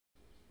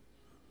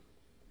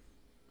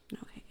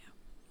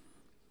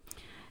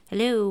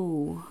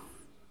Hello.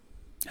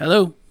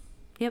 Hello.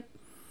 Yep.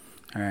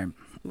 All right.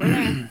 We're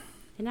there. And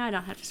now I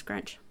don't have to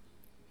scrunch.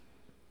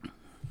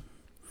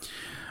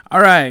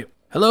 All right.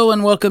 Hello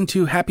and welcome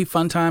to Happy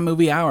Fun Time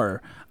Movie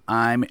Hour.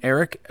 I'm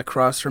Eric.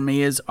 Across from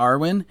me is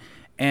Arwen.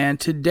 And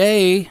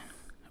today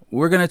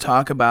we're going to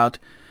talk about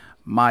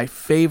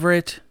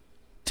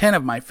 10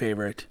 of my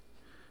favorite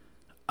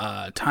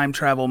time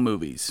travel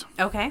movies.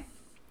 Okay.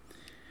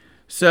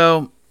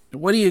 So,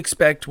 what do you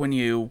expect when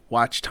you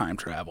watch time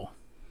travel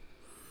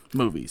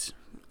movies?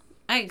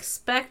 I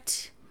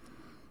expect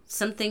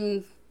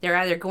something. They're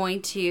either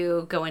going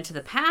to go into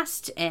the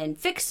past and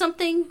fix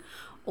something,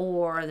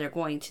 or they're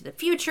going to the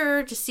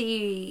future to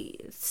see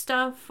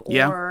stuff,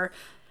 or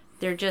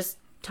they're just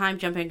time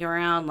jumping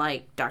around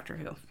like Doctor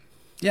Who.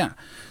 Yeah.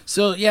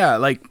 So, yeah,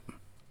 like,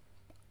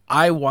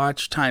 I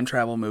watch time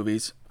travel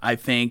movies. I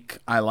think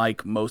I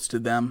like most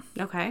of them.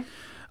 Okay.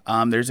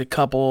 There's a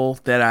couple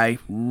that I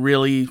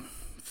really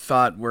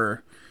thought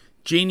were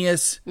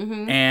genius,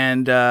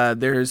 and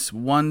there's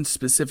one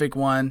specific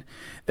one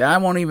that I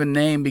won't even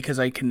name because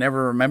I can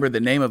never remember the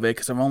name of it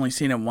because I've only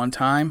seen it one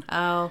time.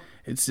 Oh.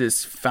 It's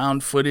this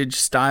found footage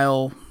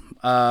style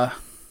time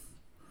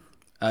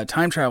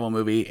travel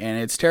movie,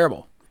 and it's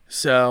terrible.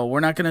 So we're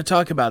not going to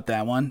talk about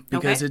that one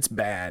because it's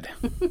bad.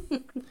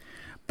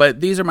 But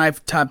these are my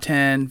top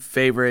 10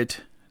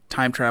 favorite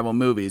time travel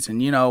movies.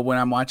 And, you know, when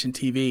I'm watching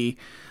TV,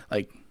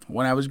 like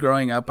when I was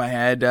growing up, I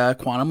had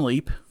Quantum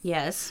Leap.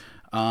 Yes.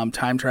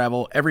 Time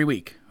travel every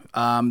week.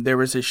 There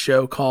was a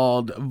show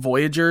called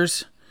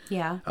Voyagers.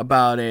 Yeah.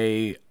 About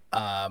a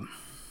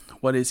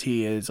what is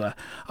he? Is a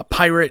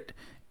pirate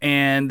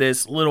and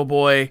this little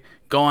boy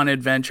go on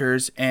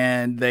adventures,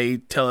 and they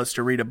tell us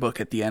to read a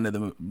book at the end of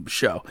the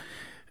show.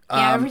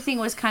 Yeah, everything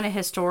was kind of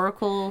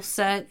historical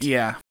set.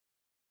 Yeah,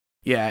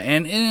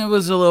 and it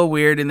was a little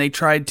weird, and they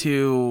tried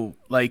to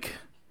like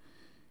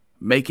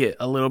make it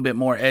a little bit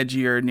more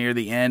edgier near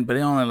the end, but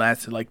it only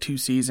lasted like 2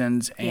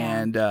 seasons,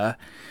 and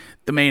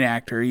the main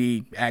actor,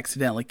 he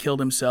accidentally killed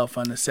himself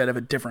on the set of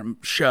a different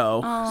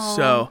show. Aww.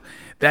 So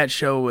that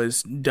show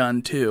was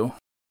done too.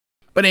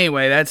 But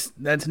anyway, that's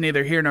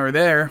neither here nor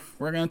there.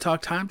 We're going to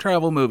talk time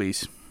travel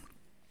movies.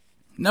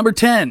 Number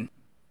 10,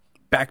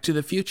 Back to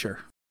the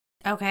Future.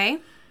 Okay.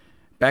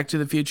 Back to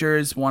the Future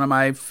is one of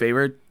my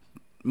favorite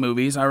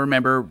movies. I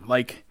remember,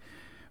 like,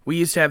 we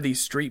used to have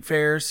these street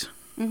fairs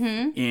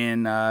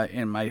in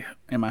my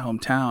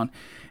hometown,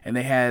 and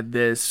they had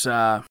this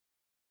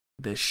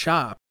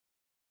shop.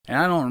 And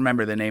I don't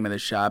remember the name of the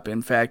shop.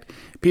 In fact,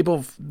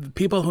 people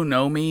who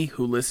know me,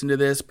 who listen to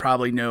this,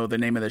 probably know the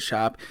name of the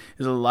shop.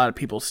 There's a lot of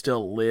people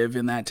still live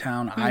in that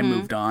town. I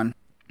moved on.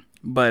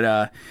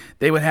 But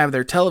they would have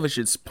their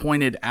televisions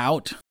pointed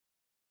out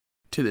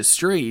to the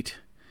street.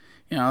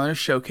 You know, they're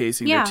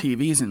showcasing their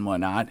TVs and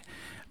whatnot.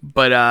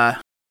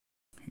 But,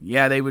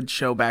 they would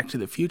show Back to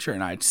the Future,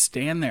 and I'd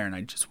stand there and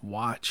I'd just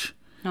watch.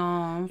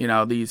 Aww. You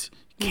know, these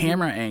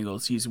camera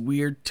angles, these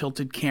weird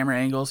tilted camera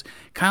angles.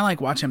 Kind of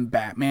like watching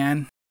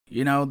Batman.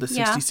 You know, the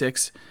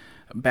 66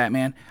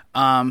 Batman,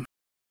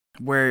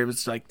 where it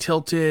was like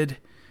tilted,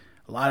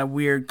 a lot of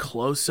weird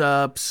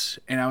close-ups,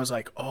 and I was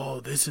like,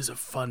 oh, this is a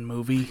fun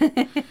movie,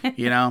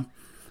 you know?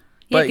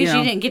 Yeah, because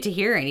you didn't get to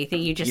hear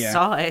anything, you just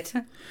saw it.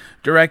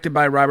 Directed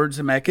by Robert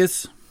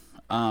Zemeckis,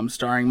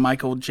 starring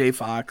Michael J.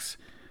 Fox,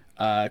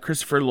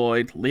 Christopher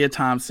Lloyd, Leah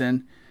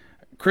Thompson,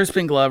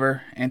 Crispin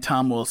Glover, and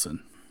Tom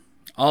Wilson.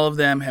 All of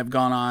them have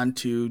gone on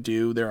to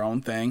do their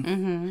own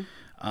thing.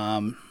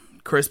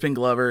 Crispin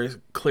Glover is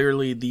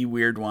clearly the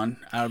weird one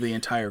out of the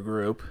entire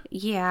group.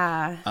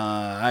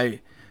 Yeah.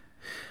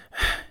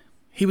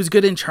 He was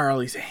good in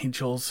Charlie's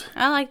Angels.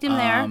 I liked him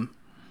there.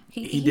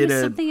 He did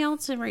something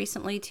else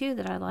recently, too,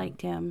 that I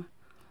liked him.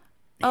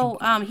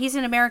 He's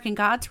in American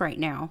Gods right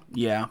now.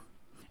 Yeah.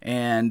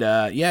 And,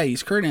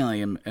 he's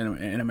currently in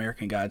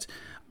American Gods.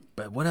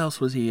 But what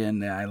else was he in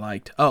that I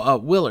liked?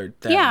 Willard.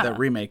 The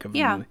remake of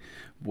the movie.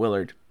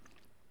 Willard.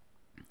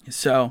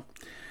 So,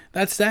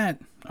 that's that.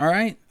 All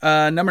right.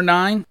 Number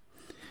 9,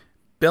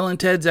 Bill and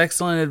Ted's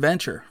Excellent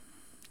Adventure.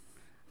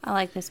 I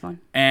like this one.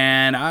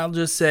 And I'll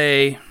just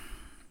say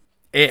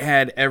it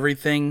had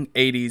everything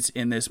 80s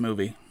in this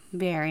movie.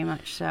 Very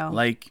much so.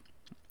 Like,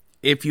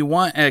 if you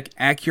want an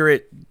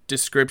accurate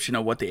description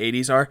of what the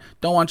 80s are,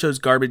 don't watch those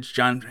garbage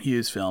John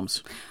Hughes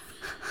films.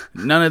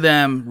 None of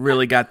them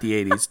really got the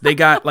 80s. They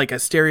got like a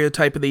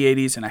stereotype of the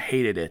 80s, and I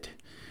hated it.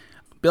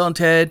 Bill and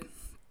Ted,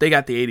 they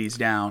got the 80s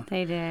down.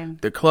 They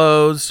did. The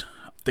clothes,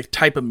 the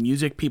type of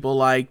music people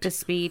liked. The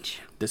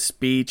speech.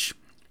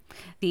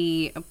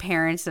 The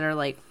parents that are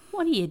like,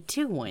 what are you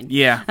doing?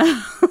 Yeah.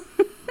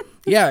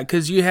 Yeah,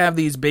 because you have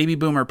these baby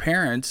boomer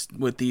parents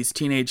with these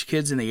teenage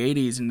kids in the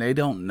 80s, and they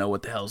don't know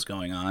what the hell's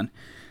going on.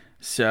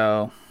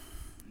 So,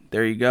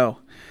 there you go.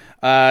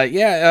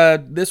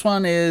 This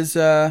one is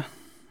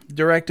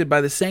directed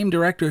by the same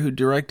director who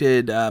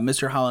directed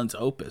Mr. Holland's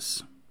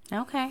Opus.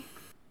 Okay.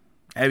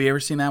 Have you ever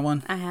seen that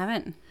one? I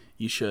haven't.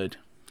 You should.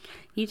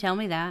 You tell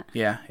me that.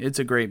 Yeah, it's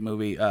a great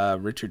movie.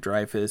 Richard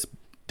Dreyfuss,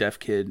 deaf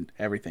kid,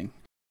 everything.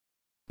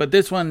 But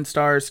this one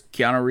stars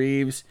Keanu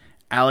Reeves,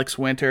 Alex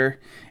Winter,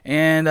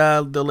 and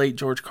the late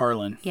George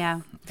Carlin.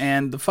 Yeah.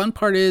 And the fun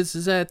part is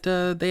that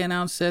they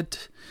announced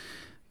that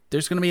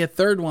there's going to be a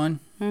third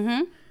one.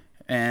 Mm-hmm.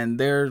 And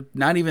they're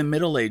not even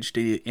middle-aged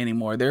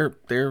anymore.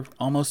 They're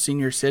almost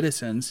senior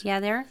citizens. Yeah,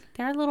 they're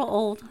a little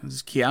old.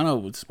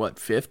 Keanu was,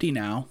 50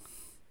 now?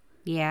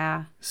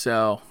 Yeah.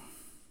 So,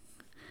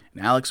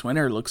 and Alex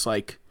Winter looks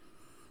like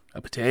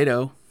a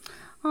potato.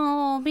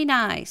 Oh, be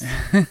nice.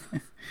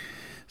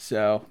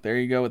 So, there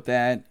you go with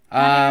that.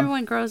 Not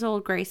everyone grows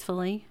old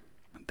gracefully.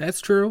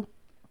 That's true.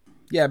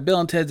 Yeah, Bill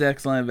and Ted's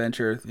Excellent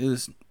Adventure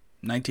is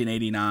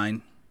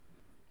 1989,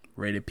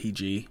 rated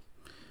PG.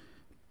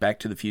 Back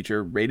to the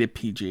Future, rated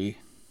PG.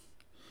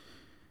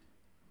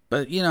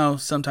 But,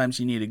 sometimes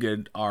you need a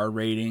good R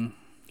rating.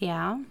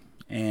 Yeah.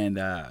 And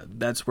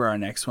that's where our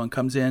next one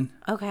comes in.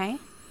 Okay.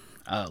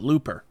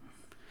 Looper.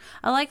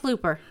 I like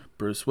Looper.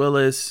 Bruce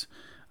Willis.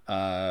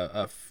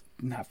 Not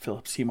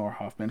Philip Seymour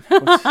Hoffman.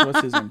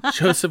 What's his name?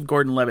 Joseph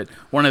Gordon-Levitt.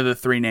 One of the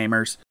three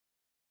namers.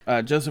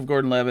 Joseph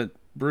Gordon-Levitt,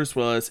 Bruce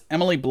Willis,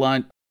 Emily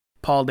Blunt,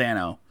 Paul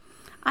Dano.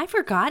 I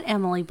forgot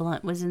Emily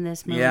Blunt was in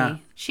this movie. Yeah.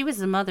 She was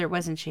the mother,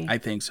 wasn't she? I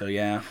think so,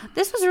 yeah.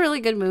 This was a really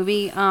good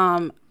movie.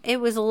 It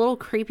was a little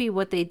creepy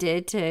what they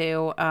did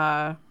to,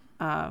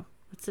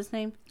 what's his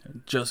name?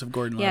 Joseph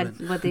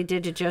Gordon-Levitt. Yeah, what they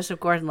did to Joseph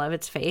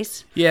Gordon-Levitt's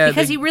face. Yeah.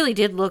 Because he really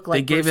did look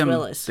like Bruce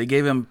Willis. They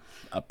gave him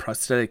a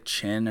prosthetic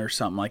chin or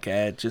something like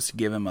that, just to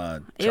give him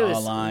a jawline. It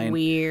was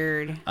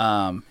weird.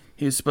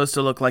 He was supposed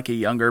to look like a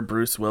younger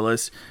Bruce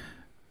Willis.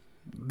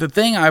 The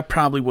thing I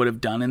probably would have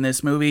done in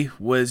this movie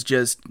was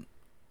just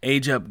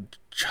age up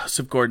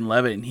Joseph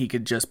Gordon-Levitt, and he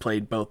could just play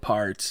both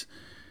parts.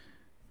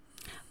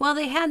 Well,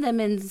 they had them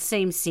in the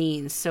same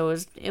scenes, so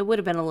it would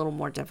have been a little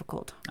more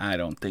difficult. I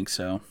don't think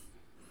so.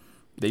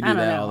 They do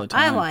that all the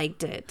time. I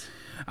liked it.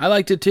 I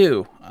liked it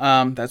too.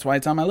 That's why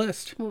it's on my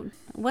list.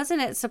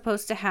 Wasn't it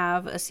supposed to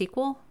have a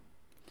sequel?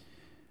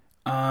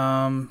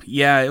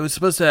 Yeah, it was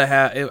supposed to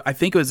have. I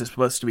think it was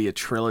supposed to be a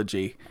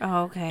trilogy.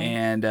 Oh, okay.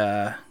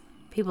 And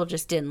people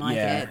just didn't like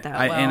it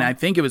that well. And I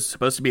think it was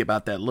supposed to be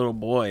about that little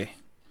boy.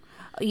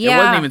 Yeah, it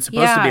wasn't even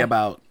supposed to be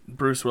about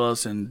Bruce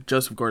Willis and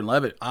Joseph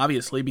Gordon-Levitt,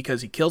 obviously,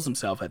 because he kills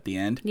himself at the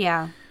end.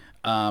 Yeah.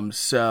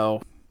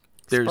 So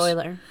there's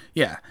spoiler.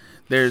 Yeah,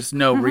 there's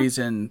no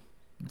reason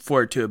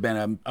for it to have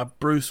been a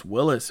Bruce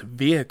Willis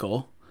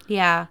vehicle.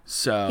 Yeah.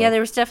 So yeah,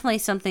 there was definitely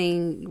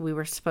something we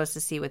were supposed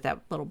to see with that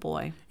little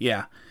boy.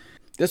 Yeah.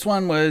 This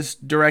one was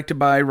directed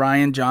by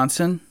Rian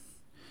Johnson.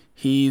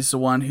 He's the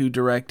one who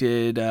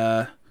directed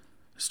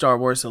Star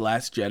Wars: The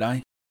Last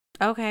Jedi.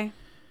 Okay.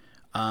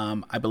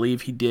 I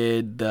believe he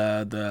did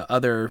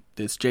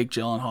this Jake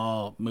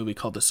Gyllenhaal movie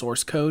called The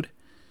Source Code.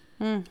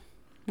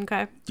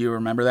 Okay. Do you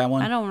remember that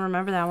one? I don't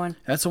remember that one.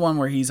 That's the one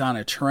where he's on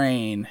a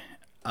train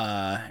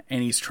and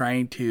he's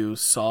trying to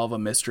solve a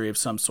mystery of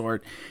some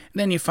sort. And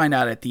then you find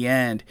out at the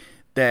end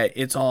that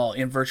it's all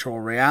in virtual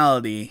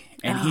reality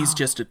and he's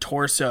just a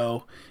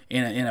torso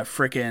in a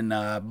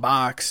freaking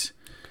box.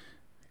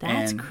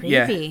 That's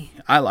creepy.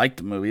 Yeah, I like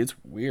the movie. It's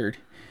weird.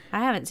 I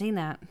haven't seen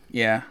that.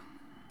 Yeah.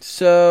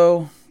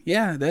 So,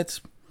 yeah,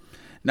 that's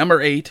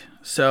number 8.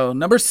 So,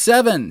 number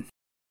 7.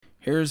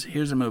 Here's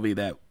a movie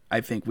that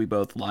I think we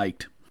both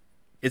liked.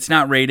 It's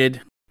not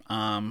rated,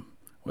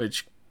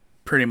 which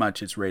pretty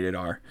much it's rated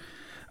R.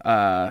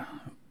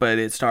 But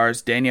it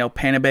stars Danielle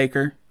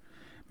Panabaker,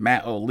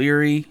 Matt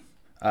O'Leary,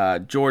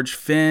 George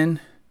Finn,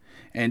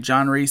 and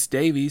John Rhys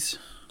Davies.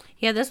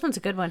 Yeah, this one's a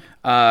good one.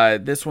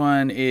 This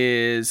one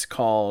is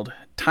called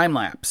Time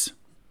Lapse.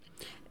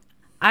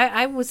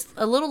 I was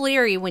a little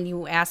leery when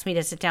you asked me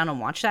to sit down and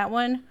watch that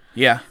one.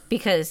 Yeah.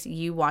 Because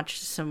you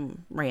watched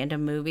some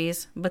random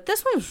movies. But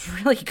this one was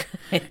really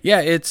good.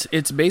 Yeah,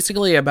 it's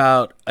basically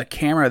about a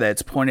camera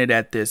that's pointed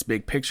at this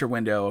big picture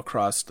window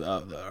across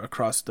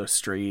the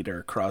street or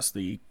across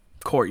the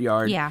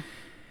courtyard. Yeah.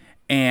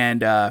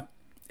 And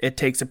it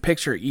takes a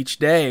picture each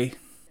day,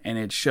 and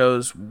it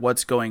shows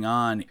what's going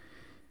on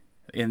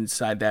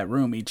inside that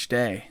room each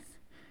day.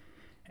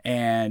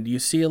 And you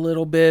see a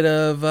little bit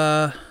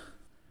of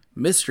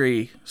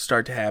mystery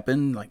start to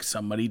happen, like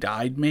somebody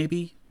died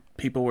maybe.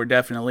 People were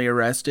definitely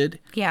arrested.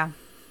 Yeah.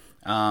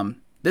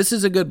 This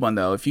is a good one,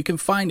 though. If you can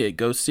find it,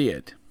 go see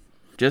it.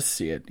 Just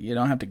see it. You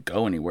don't have to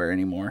go anywhere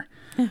anymore.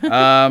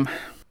 And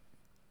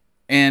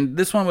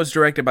this one was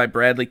directed by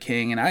Bradley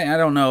King, and I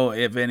don't know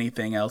if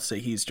anything else that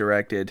he's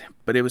directed,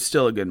 but it was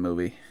still a good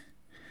movie.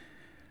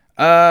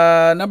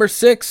 Number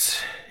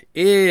 6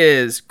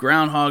 is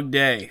Groundhog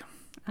Day.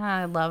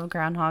 I love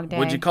Groundhog Day.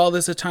 Would you call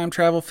this a time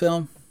travel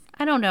film?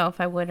 I don't know if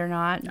I would or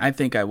not. I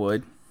think I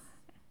would.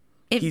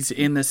 He's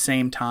in the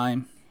same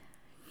time.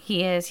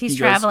 He is. He's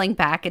traveling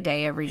back a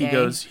day every day.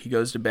 He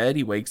goes to bed.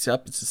 He wakes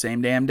up. It's the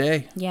same damn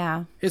day.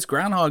 Yeah. It's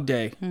Groundhog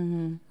Day.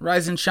 Mm-hmm.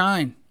 Rise and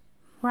shine.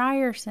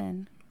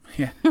 Ryerson.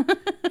 Yeah.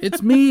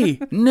 It's me,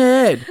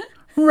 Ned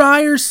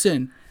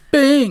Ryerson.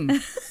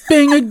 Bing.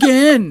 Bing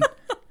again.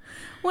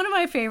 One of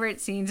my favorite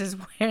scenes is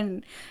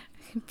when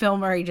Bill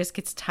Murray just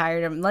gets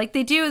tired of him. Like,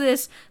 they do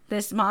this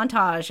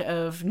montage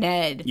of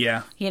Ned.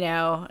 Yeah.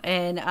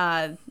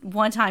 And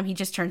one time he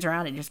just turns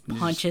around and just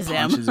punches him.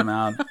 Punches him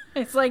out.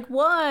 It's like,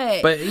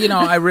 what? But,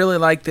 I really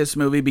like this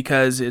movie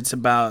because it's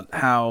about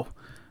how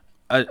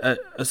a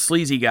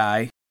sleazy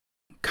guy,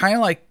 kind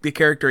of like the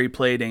character he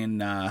played in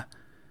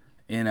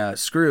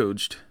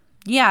Scrooged.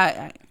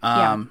 Yeah.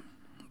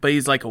 But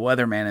he's like a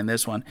weatherman in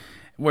this one,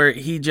 where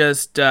he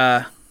just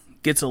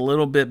gets a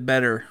little bit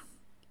better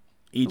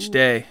each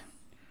day.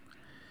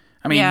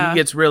 I mean, he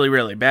gets really,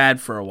 really bad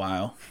for a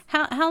while.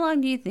 How long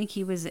do you think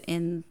he was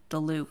in the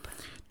loop?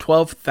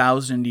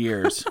 12,000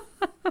 years.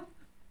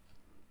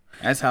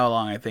 That's how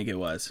long I think it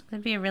was.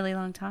 That'd be a really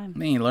long time. I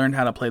mean, he learned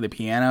how to play the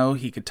piano.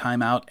 He could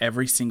time out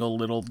every single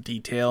little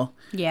detail.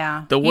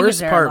 Yeah. The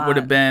worst part would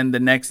have been the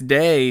next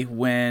day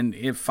when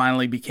it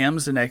finally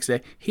becomes the next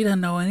day. He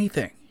doesn't know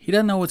anything. He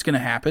doesn't know what's going to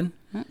happen.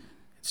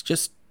 It's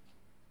just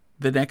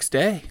the next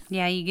day.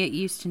 Yeah, you get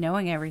used to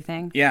knowing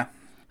everything. Yeah.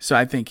 So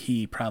I think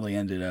he probably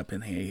ended up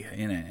in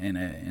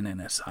an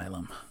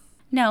asylum.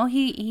 No,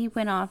 he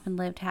went off and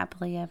lived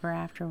happily ever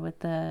after with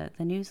the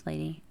news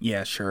lady.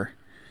 Yeah, sure.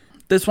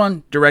 This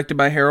one, directed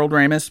by Harold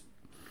Ramis,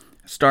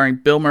 starring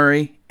Bill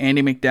Murray,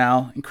 Andy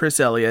McDowell, and Chris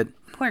Elliott.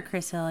 Poor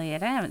Chris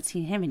Elliott. I haven't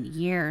seen him in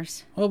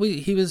years. Well,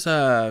 he was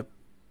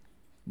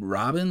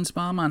Robin's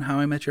mom on How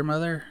I Met Your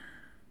Mother.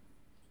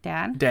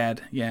 Dad?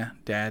 Dad, yeah,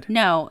 Dad.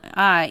 No,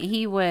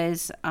 he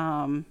was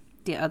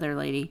the other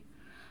lady.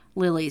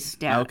 Lily's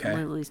dad. Okay.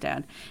 Lily's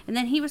dad. And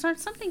then he was on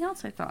something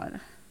else, I thought.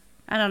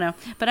 I don't know.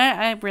 But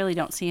I really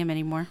don't see him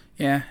anymore.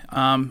 Yeah.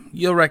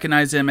 You'll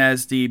recognize him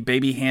as the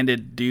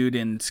baby-handed dude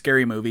in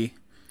Scary Movie.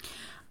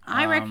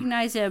 I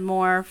recognize him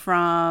more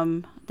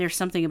from There's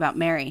Something About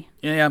Mary.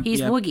 Yeah. He's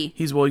Woogie.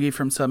 He's Woogie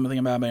from Something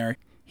About Mary.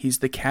 He's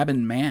the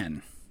cabin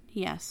man.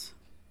 Yes.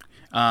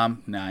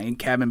 In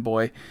Cabin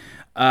Boy.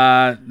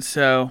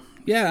 So...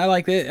 yeah, I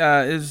liked it.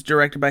 It was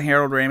directed by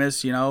Harold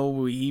Ramis.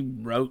 He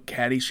wrote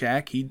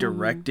Caddyshack. He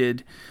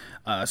directed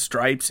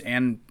Stripes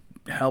and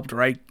helped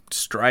write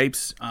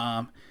Stripes.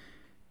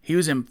 He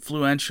was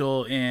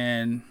influential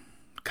in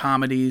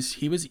comedies.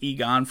 He was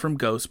Egon from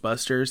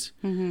Ghostbusters.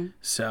 Mm-hmm.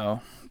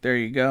 So, there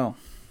you go.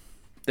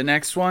 The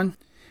next one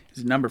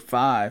is number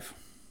 5.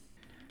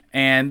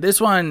 And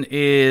this one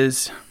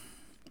is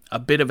a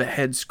bit of a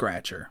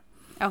head-scratcher.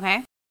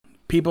 Okay.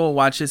 People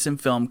watch this in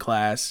film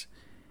class,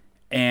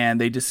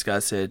 and they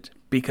discuss it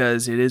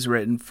because it is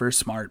written for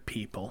smart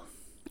people.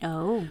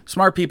 Oh.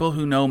 Smart people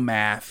who know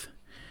math.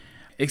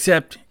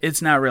 Except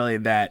it's not really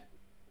that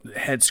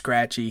head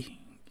scratchy.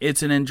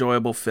 It's an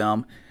enjoyable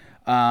film.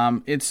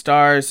 It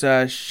stars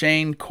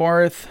Shane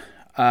Corath,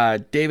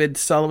 David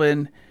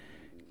Sullivan,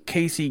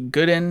 Casey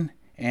Gooden,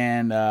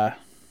 and I'm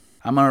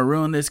going to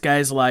ruin this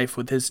guy's life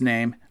with his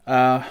name.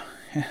 Anand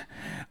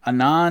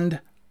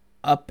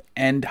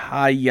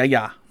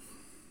Upadhyaya.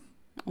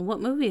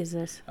 What movie is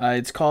this?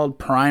 It's called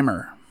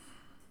Primer.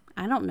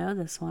 I don't know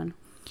this one.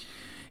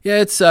 Yeah,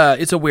 it's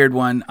a weird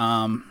one.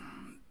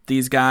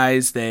 These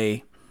guys,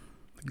 they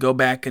go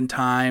back in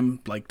time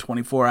like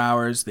 24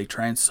 hours. They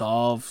try and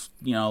solve,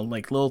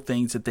 like little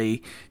things that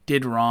they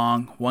did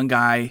wrong. One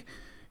guy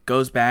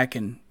goes back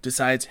and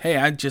decides, hey,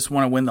 I just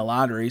want to win the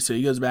lottery. So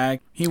he goes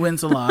back, he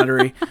wins the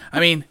lottery.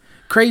 I mean,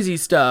 crazy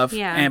stuff.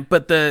 Yeah.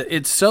 But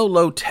it's so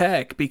low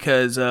tech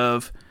because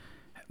of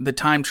the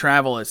time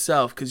travel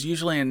itself. Because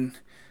usually in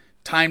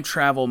time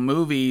travel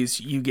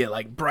movies, you get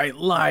like bright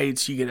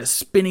lights, you get a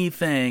spinny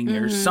thing,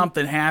 or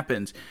something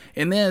happens.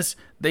 In this,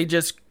 they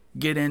just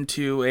get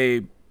into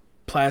a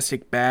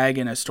plastic bag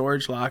in a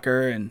storage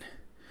locker and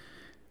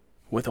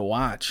with a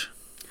watch.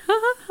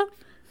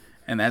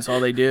 And that's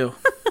all they do.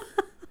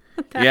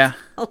 That's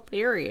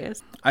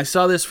hilarious. I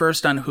saw this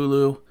first on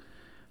Hulu.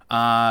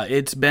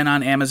 It's been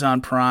on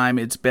Amazon Prime.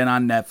 It's been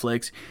on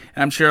Netflix.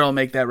 And I'm sure it'll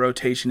make that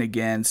rotation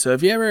again. So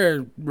if you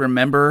ever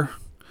remember,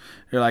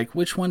 you're like,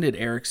 which one did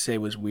Eric say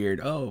was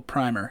weird? Oh,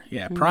 Primer.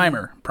 Yeah,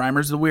 Primer.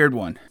 Primer's the weird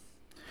one.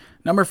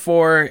 Number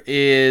 4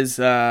 is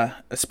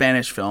a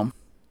Spanish film.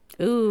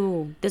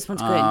 Ooh, this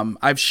one's good.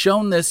 I've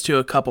shown this to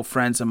a couple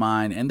friends of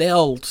mine, and they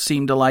all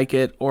seem to like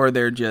it, or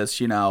they're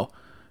just,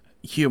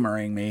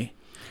 humoring me.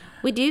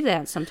 We do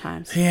that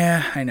sometimes.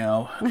 Yeah, I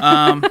know.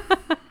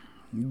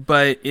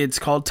 But it's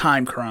called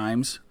Time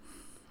Crimes.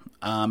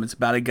 It's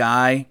about a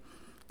guy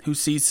who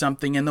sees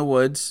something in the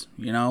woods,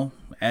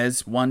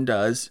 as one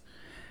does.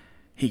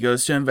 He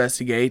goes to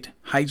investigate.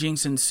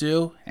 Hijinks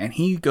ensue, and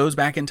he goes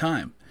back in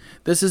time.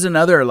 This is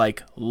another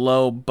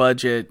low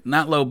budget,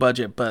 not low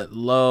budget, but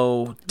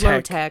low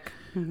tech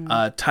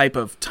type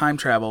of time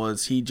travel.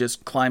 As he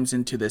just climbs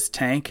into this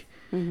tank,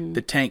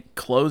 the tank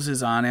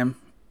closes on him,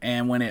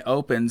 and when it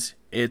opens,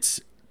 it's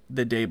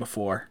the day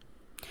before,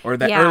 or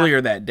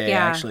earlier that day.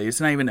 Yeah. Actually,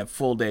 it's not even a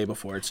full day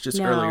before; it's just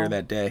earlier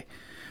that day.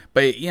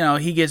 But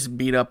he gets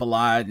beat up a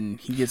lot, and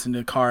he gets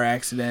into car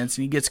accidents,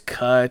 and he gets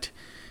cut.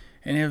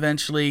 And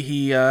eventually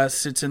he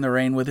sits in the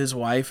rain with his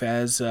wife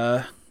as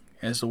the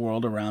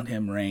world around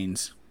him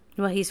rains.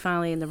 Well, he's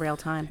finally in the real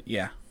time.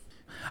 Yeah.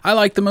 I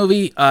like the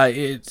movie.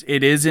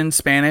 It is in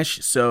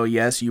Spanish, so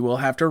yes, you will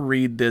have to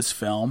read this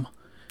film.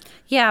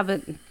 Yeah,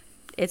 but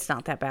it's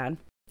not that bad.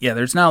 Yeah,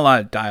 there's not a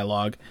lot of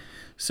dialogue,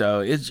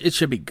 so it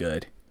should be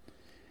good.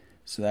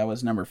 So that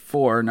was number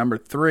 4. Number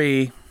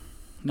 3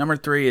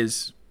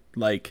 is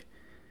like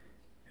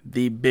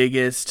the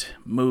biggest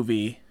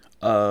movie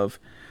of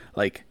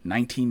like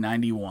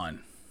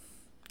 1991.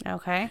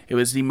 Okay. It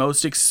was the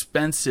most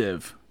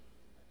expensive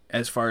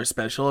as far as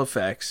special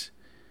effects.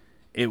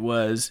 It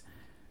was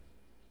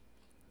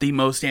the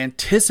most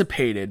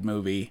anticipated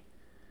movie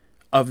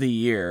of the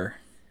year,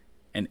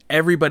 and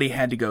everybody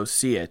had to go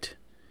see it.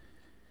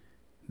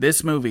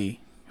 This movie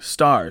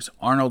stars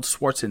Arnold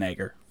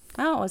Schwarzenegger.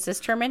 Oh, is this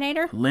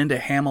Terminator? Linda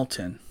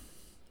Hamilton,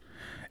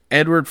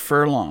 Edward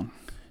Furlong,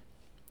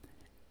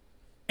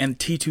 and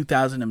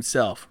T-2000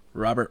 himself,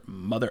 Robert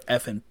Mother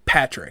Effin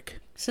Patrick.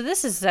 So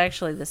this is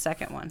actually the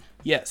second one.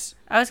 Yes.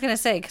 I was going to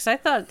say, because I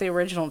thought the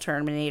original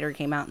Terminator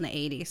came out in the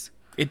 80s.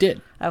 It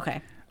did.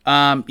 Okay.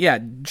 Yeah,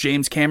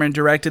 James Cameron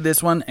directed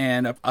this one,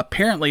 and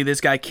apparently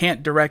this guy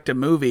can't direct a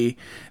movie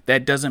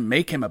that doesn't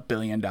make him $1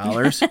 billion.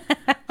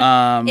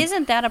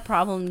 Isn't that a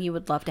problem you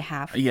would love to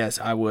have? Yes,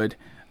 I would.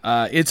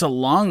 It's a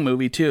long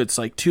movie, too. It's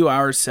like 2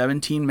 hours,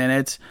 17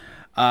 minutes.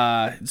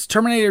 It's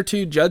Terminator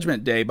 2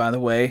 Judgment Day, by the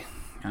way.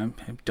 I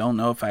don't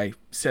know if I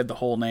said the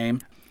whole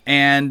name.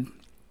 And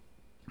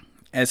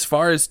as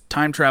far as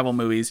time travel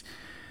movies,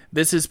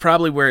 this is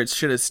probably where it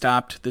should have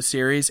stopped the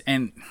series.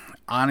 And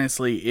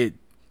honestly, it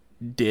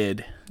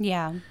did.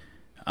 Yeah.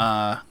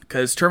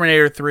 Because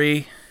Terminator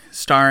 3,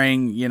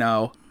 starring,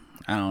 I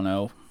don't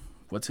know,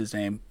 what's his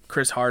name?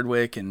 Chris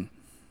Hardwick and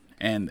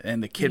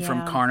the kid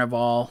from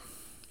Carnival.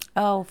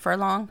 Oh,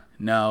 Furlong?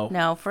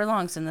 No,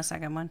 Furlong's in the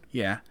second one.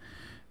 Yeah.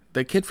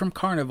 The kid from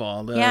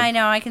Carnival. Yeah, I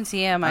know. I can see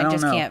him. I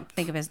just can't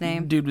think of his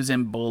name. Dude was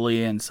in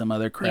Bully and some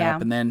other crap, Yeah.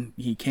 and then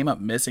he came up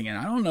missing, and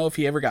I don't know if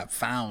he ever got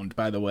found,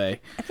 by the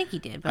way. I think he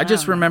did, but I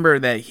just don't know. remember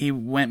that he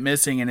went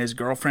missing, and his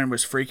girlfriend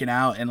was freaking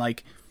out, and,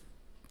 like,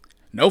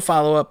 no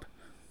follow-up.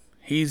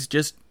 He's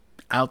just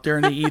out there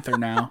in the ether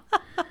now.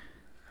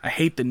 I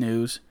hate the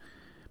news.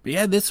 But,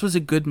 yeah, this was a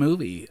good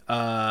movie.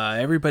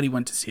 Everybody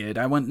went to see it.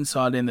 I went and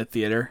saw it in the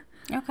theater.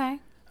 Okay.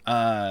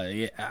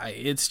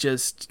 It's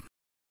just...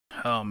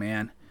 Oh,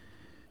 man.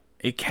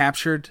 It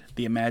captured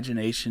the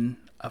imagination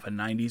of a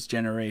 90s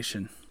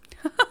generation.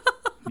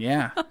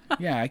 Yeah,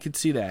 I could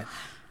see that.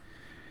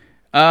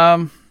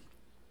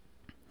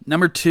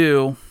 Number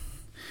 2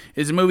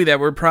 is a movie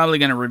that we're probably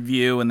going to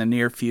review in the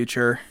near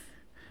future.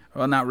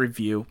 Well, not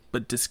review,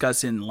 but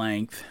discuss in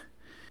length.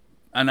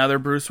 Another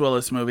Bruce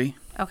Willis movie.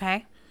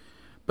 Okay.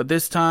 But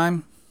this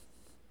time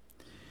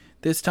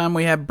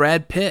we have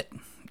Brad Pitt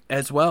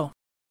as well.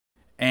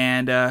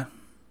 And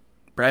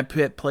Brad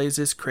Pitt plays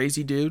this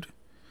crazy dude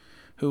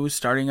who's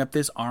starting up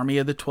this army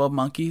of the 12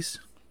 Monkeys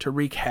to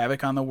wreak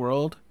havoc on the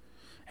world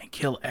and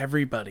kill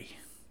everybody.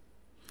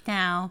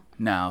 No,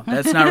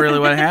 that's not really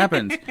what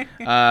happens.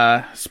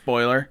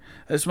 Spoiler.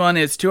 This one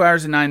is 2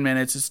 hours and 9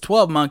 minutes. It's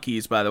 12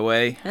 Monkeys, by the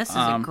way. This is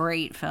a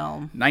great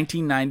film.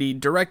 1990,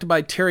 directed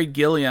by Terry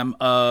Gilliam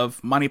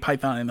of Monty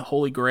Python and the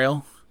Holy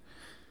Grail.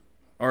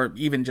 Or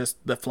even just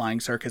the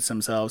Flying Circus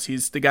themselves.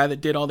 He's the guy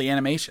that did all the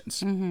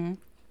animations. Mm-hmm.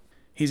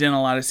 He's in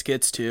a lot of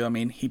skits, too. I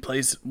mean, he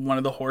plays one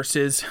of the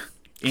horses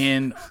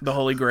in the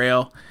Holy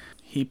Grail.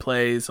 He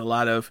plays a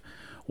lot of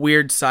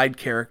weird side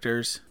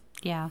characters.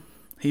 Yeah.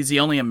 He's the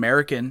only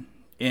American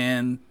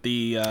in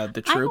the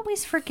troupe. I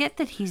always forget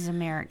that he's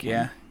American.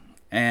 Yeah.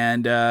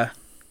 And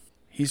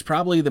he's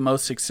probably the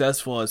most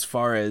successful as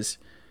far as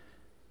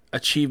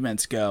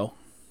achievements go.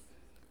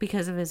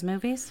 Because of his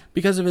movies?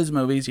 Because of his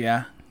movies,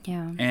 yeah.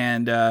 Yeah.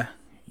 And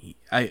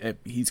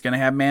he's going to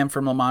have Man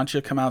from La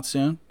Mancha come out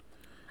soon.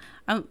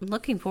 I'm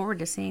looking forward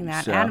to seeing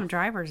that. So, Adam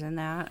Driver's in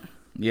that.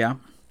 Yeah.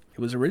 It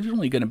was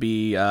originally going to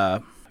be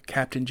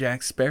Captain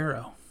Jack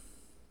Sparrow.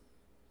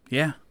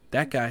 Yeah,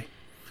 that guy.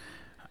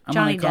 I'm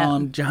going to call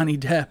him Johnny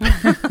Depp.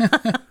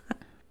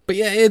 But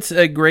yeah, it's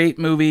a great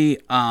movie.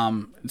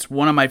 It's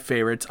one of my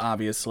favorites,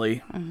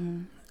 obviously.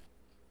 Mm-hmm.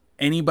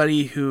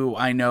 Anybody who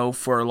I know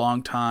for a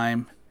long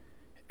time,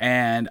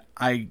 and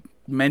I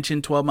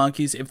mention 12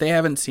 Monkeys, if they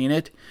haven't seen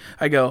it,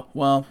 I go,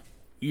 well,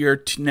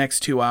 your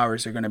next 2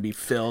 hours are going to be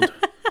filled.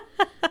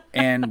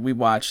 And we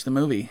watched the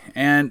movie.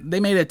 And they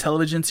made a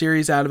television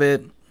series out of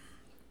it.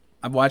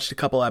 I've watched a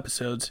couple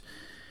episodes.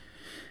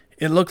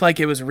 It looked like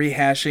it was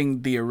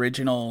rehashing the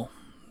original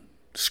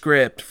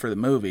script for the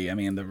movie. I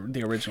mean,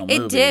 the original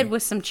movie. It did,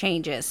 with some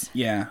changes.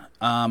 Yeah.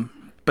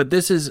 But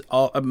this is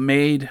all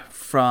made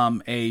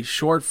from a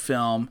short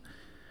film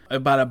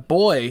about a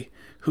boy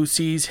who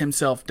sees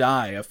himself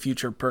die, a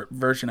future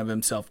version of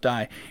himself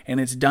die. And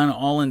it's done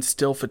all in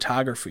still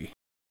photography.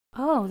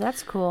 Oh,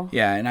 that's cool.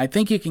 Yeah, and I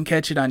think you can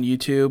catch it on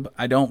YouTube.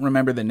 I don't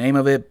remember the name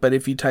of it, but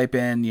if you type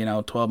in,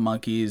 12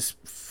 Monkeys,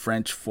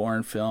 French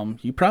foreign film,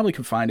 you probably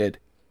can find it.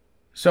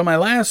 So my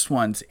last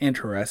one's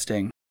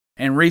interesting.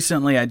 And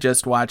recently I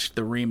just watched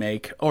the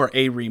remake, or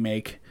a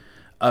remake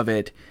of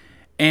it,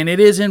 and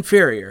it is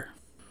inferior.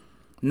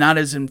 Not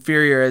as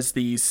inferior as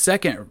the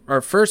second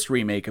or first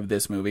remake of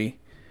this movie,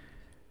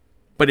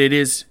 but it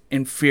is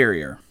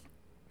inferior.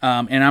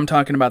 And I'm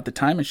talking about The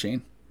Time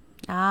Machine.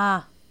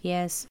 Ah,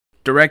 yes.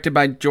 Directed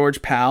by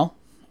George Pal.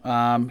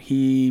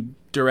 He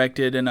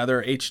directed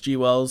another H.G.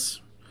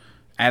 Wells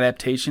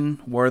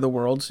adaptation, War of the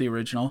Worlds, the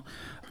original.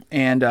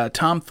 And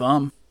Tom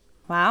Thumb.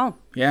 Wow.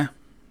 Yeah.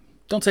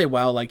 Don't say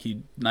wow like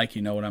you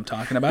know what I'm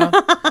talking about.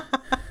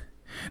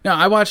 No,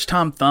 I watched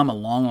Tom Thumb a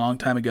long, long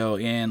time ago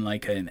in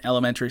like an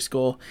elementary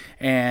school.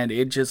 And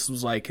it just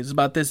was like, it's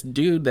about this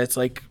dude that's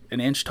like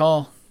an inch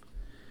tall.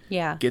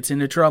 Yeah. Gets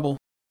into trouble.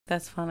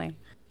 That's funny.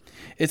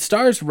 It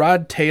stars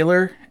Rod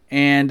Taylor,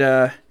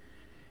 and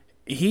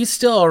he's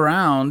still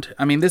around.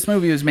 I mean, this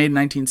movie was made in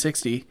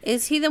 1960.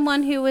 Is he the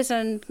one who was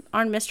on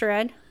Mr.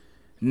 Ed?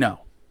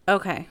 No.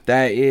 Okay.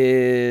 That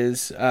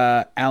is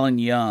Alan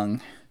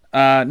Young.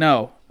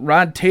 No,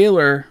 Rod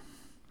Taylor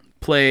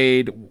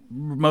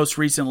most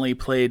recently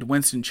played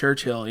Winston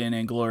Churchill in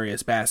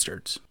Inglourious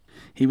Bastards.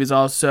 He was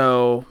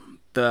also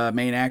the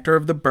main actor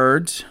of The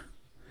Birds.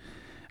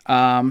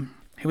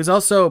 He was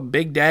also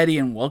Big Daddy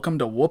in Welcome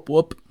to Whoop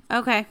Whoop.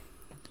 Okay.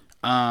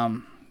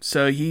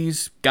 So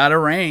he's got a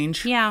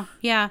range. Yeah,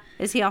 yeah.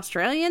 Is he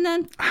Australian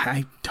then?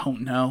 I don't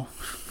know.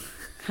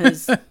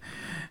 'Cause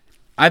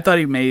I thought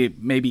he may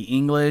be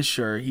English,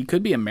 or he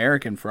could be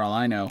American for all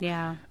I know.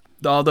 yeah.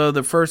 Although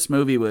the first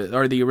movie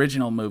or the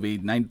original movie,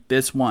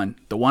 the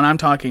one I'm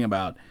talking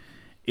about,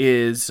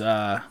 is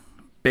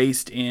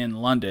based in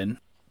London.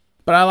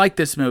 But I like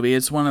this movie.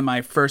 It's one of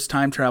my first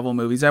time travel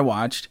movies I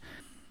watched.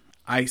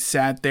 I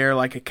sat there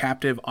like a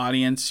captive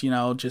audience,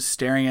 just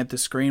staring at the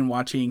screen,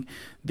 watching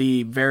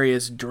the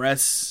various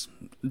dresses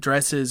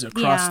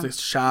across the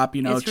shop,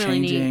 it's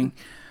changing. Really neat.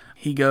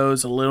 He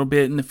goes a little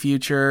bit in the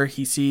future.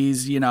 He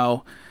sees,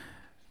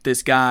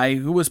 this guy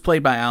who was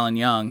played by Alan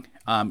Young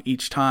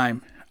each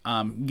time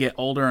get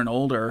older and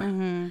older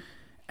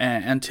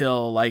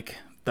until like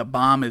the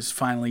bomb is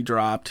finally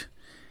dropped.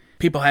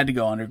 People had to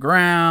go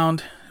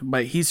underground,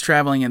 but he's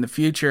traveling in the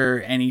future,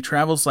 and he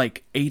travels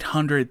like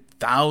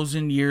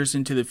 800,000 years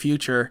into the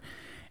future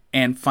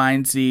and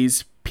finds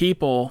these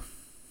people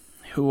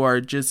who are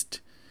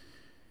just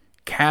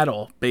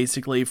cattle,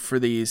 basically, for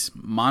these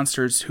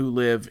monsters who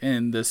live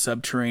in the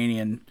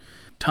subterranean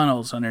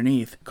tunnels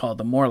underneath called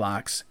the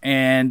Morlocks.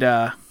 And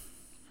I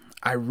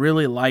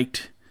really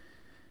liked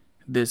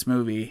this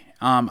movie.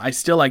 I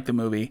still like the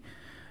movie.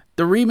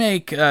 The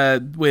remake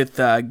with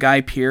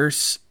Guy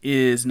Pearce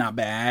is not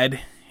bad.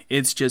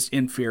 It's just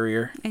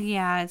inferior.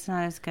 Yeah, it's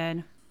not as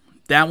good.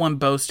 That one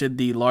boasted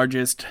the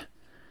largest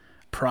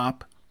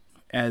prop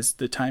as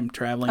the time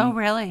traveling. Oh,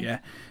 really? Yeah,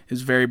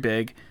 it's very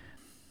big.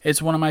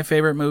 It's one of my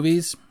favorite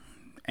movies,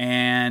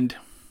 and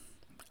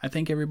I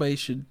think everybody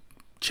should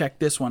check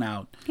this one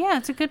out. Yeah,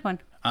 it's a good one.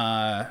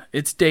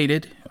 It's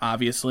dated,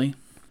 obviously,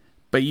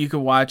 but you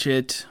could watch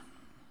it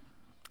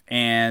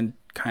and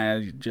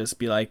kind of just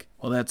be like,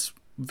 well, that's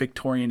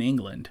Victorian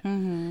England.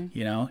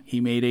 Mm-hmm.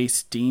 He made a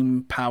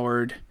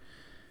steam-powered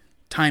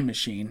time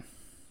machine,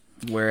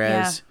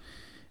 whereas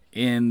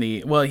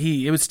it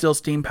was still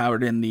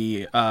steam-powered in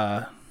the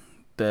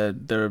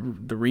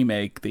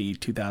remake, the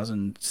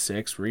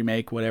 2006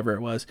 remake, whatever it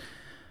was.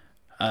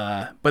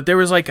 But there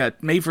was like a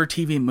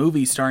made-for-TV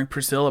movie starring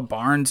Priscilla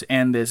Barnes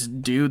and this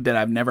dude that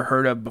I've never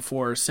heard of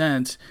before or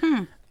since.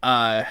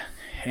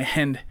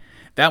 And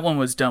that one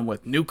was done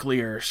with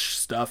nuclear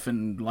stuff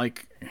and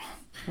like...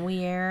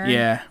 Weird.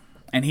 Yeah.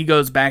 And he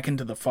goes back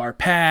into the far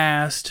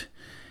past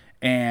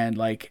and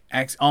like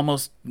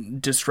almost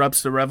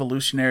disrupts the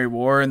Revolutionary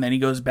War, and then he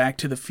goes back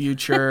to the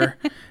future,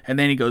 and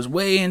then he goes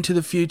way into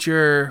the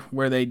future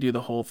where they do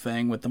the whole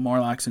thing with the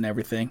Morlocks and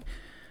everything.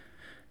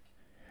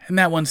 And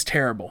that one's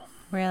terrible.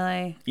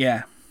 Really?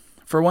 Yeah.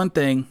 For one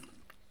thing,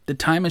 the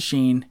time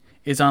machine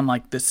is on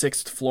like the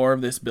 6th floor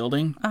of this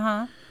building.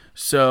 Uh-huh.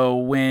 So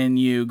when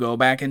you go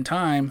back in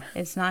time,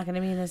 it's not going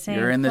to be the same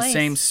You're in place. the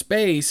same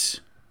space.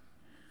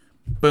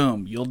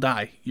 Boom, you'll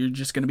die. You're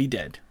just going to be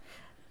dead.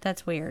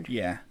 That's weird.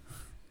 Yeah.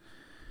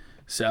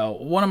 So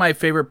one of my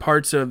favorite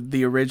parts of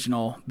the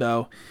original,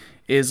 though,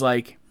 is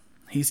like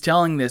he's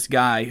telling this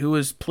guy who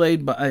was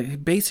played by,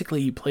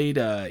 basically he played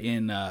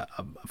in a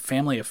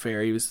Family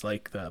Affair. He was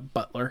like the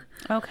butler.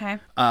 Okay.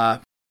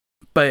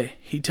 But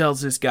he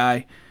tells this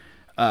guy,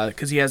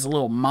 because he has a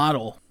little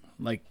model,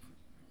 like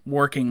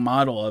working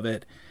model of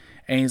it,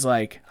 and he's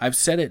like, I've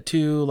set it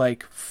to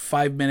like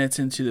 5 minutes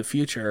into the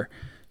future.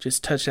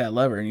 Just touch that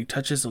lever. And he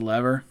touches the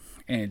lever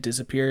and it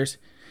disappears.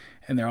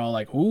 And they're all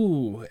like,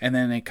 ooh. And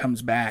then it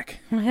comes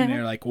back. And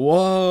they're like,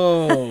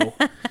 whoa.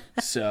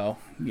 So,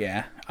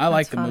 yeah. I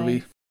like the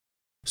movie.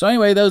 So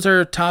anyway, those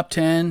are top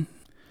 10.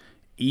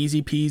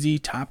 Easy peasy,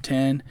 top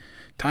 10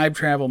 time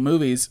travel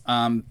movies.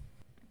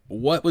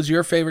 What was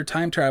your favorite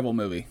time travel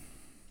movie?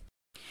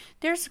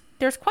 There's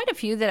quite a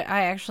few that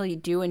I actually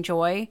do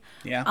enjoy.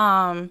 Yeah.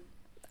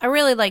 I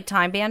really like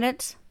Time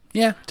Bandits.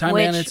 Yeah, Time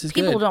Bandits is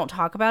good. Which people don't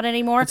talk about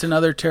anymore. It's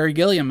another Terry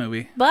Gilliam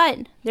movie.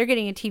 But they're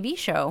getting a TV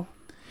show.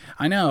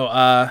 I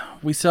know.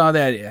 We saw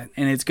that,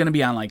 and it's going to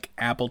be on like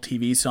Apple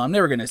TV, so I'm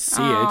never going to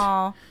see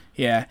it.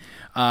 Yeah.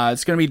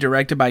 It's going to be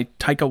directed by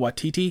Taika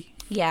Waititi.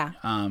 Yeah.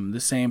 The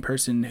same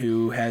person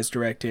who has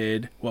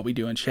directed What We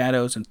Do in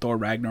Shadows and Thor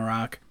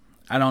Ragnarok.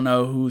 I don't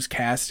know who's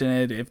cast in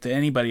it. If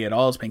anybody at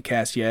all has been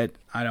cast yet,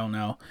 I don't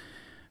know.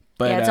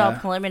 But yeah, it's all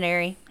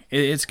preliminary.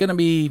 It's going to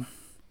be...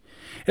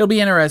 It'll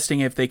be interesting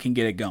if they can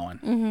get it going.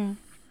 Mm-hmm.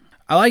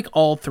 I like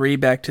all 3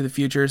 Back to the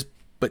Futures,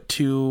 but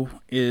 2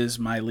 is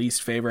my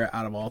least favorite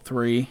out of all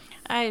 3.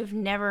 I've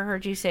never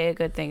heard you say a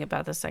good thing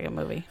about the second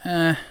movie.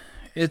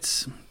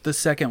 It's the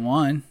second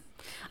one.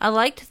 I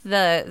liked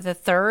the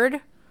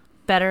third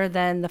better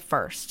than the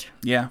first.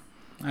 Yeah,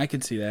 I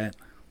could see that.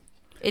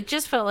 It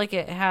just felt like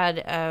it had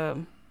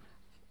a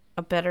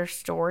better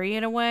story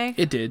in a way.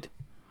 It did.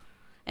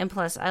 And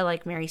plus, I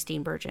like Mary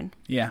Steenburgen.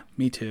 Yeah,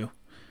 me too.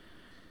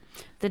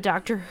 The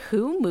Doctor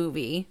Who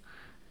movie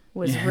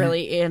was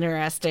really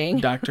interesting.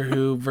 Doctor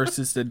Who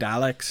versus the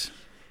Daleks.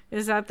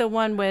 Is that the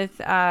one with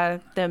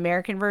the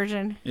American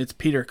version? It's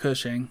Peter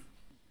Cushing.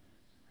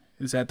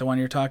 Is that the one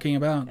you're talking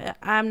about?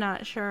 I'm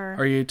not sure.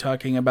 Or are you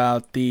talking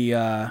about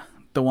the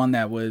one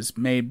that was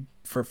made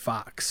for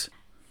Fox?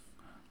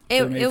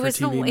 He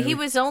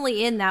was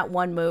only in that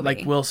one movie.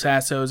 Like Will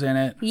Sasso's in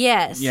it?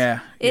 Yes. Yeah.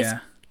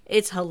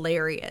 It's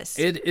hilarious.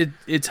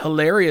 It's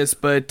hilarious,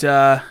 but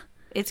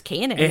it's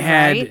canon,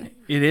 right?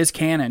 It is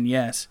canon,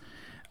 yes.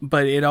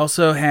 But it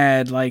also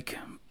had like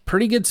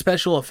pretty good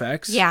special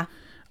effects. Yeah.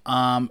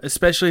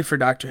 Especially for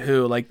Doctor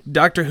Who. Like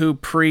Doctor Who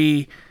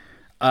pre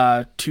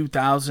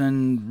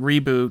 2000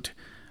 reboot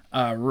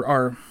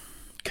or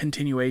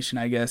continuation,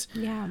 I guess.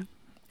 Yeah.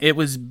 It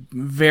was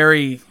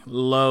very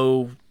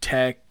low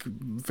tech,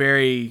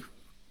 very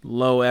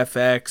low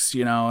FX,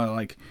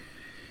 like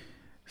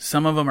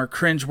some of them are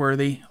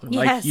cringeworthy.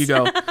 Like you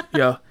go,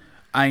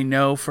 I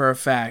know for a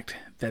fact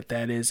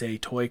that is a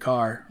toy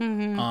car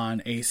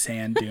on a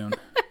sand dune.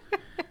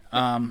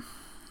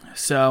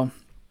 So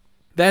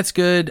that's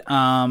good.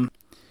 I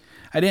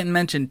didn't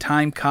mention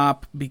Time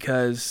Cop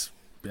because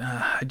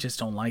I just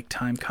don't like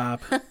Time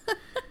Cop.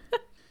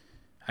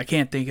 I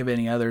can't think of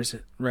any others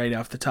right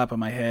off the top of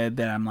my head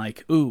that I'm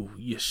like, ooh,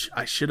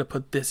 I should have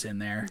put this in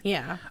there.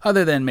 Yeah.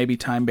 Other than maybe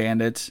Time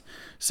Bandits.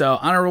 So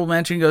honorable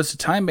mention goes to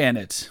Time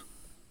Bandits.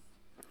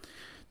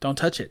 Don't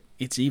touch it.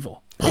 It's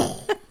evil.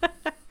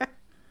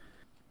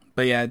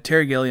 But yeah,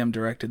 Terry Gilliam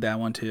directed that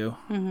one too.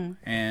 Mm-hmm.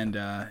 And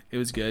it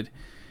was good.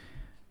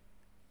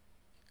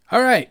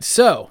 All right.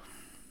 So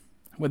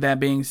with that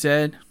being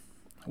said,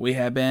 we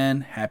have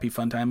been Happy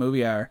Fun Time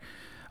Movie Hour.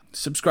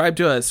 Subscribe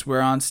to us.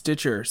 We're on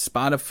Stitcher,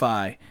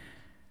 Spotify,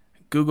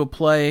 Google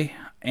Play,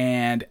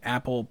 and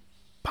Apple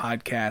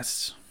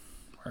Podcasts.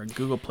 Or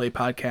Google Play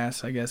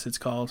Podcasts, I guess it's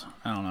called.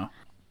 I don't know.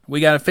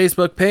 We got a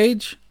Facebook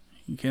page.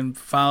 You can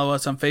follow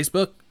us on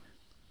Facebook.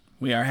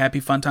 We are Happy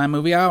Fun Time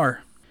Movie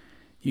Hour.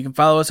 You can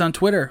follow us on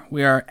Twitter.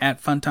 We are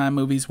at Funtime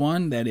Movies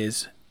 1. That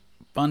is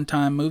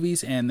Funtime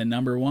Movies and the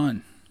number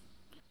 1.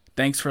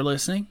 Thanks for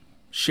listening.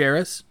 Share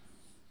us.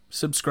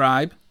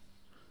 Subscribe.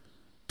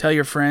 Tell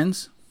your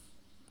friends.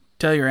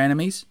 Tell your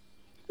enemies.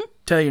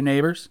 Tell your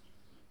neighbors.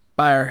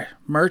 Buy our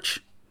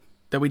merch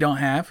that we don't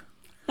have.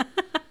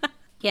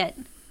 Yet.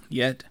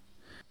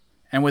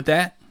 And with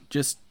that,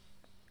 just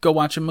go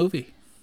watch a movie.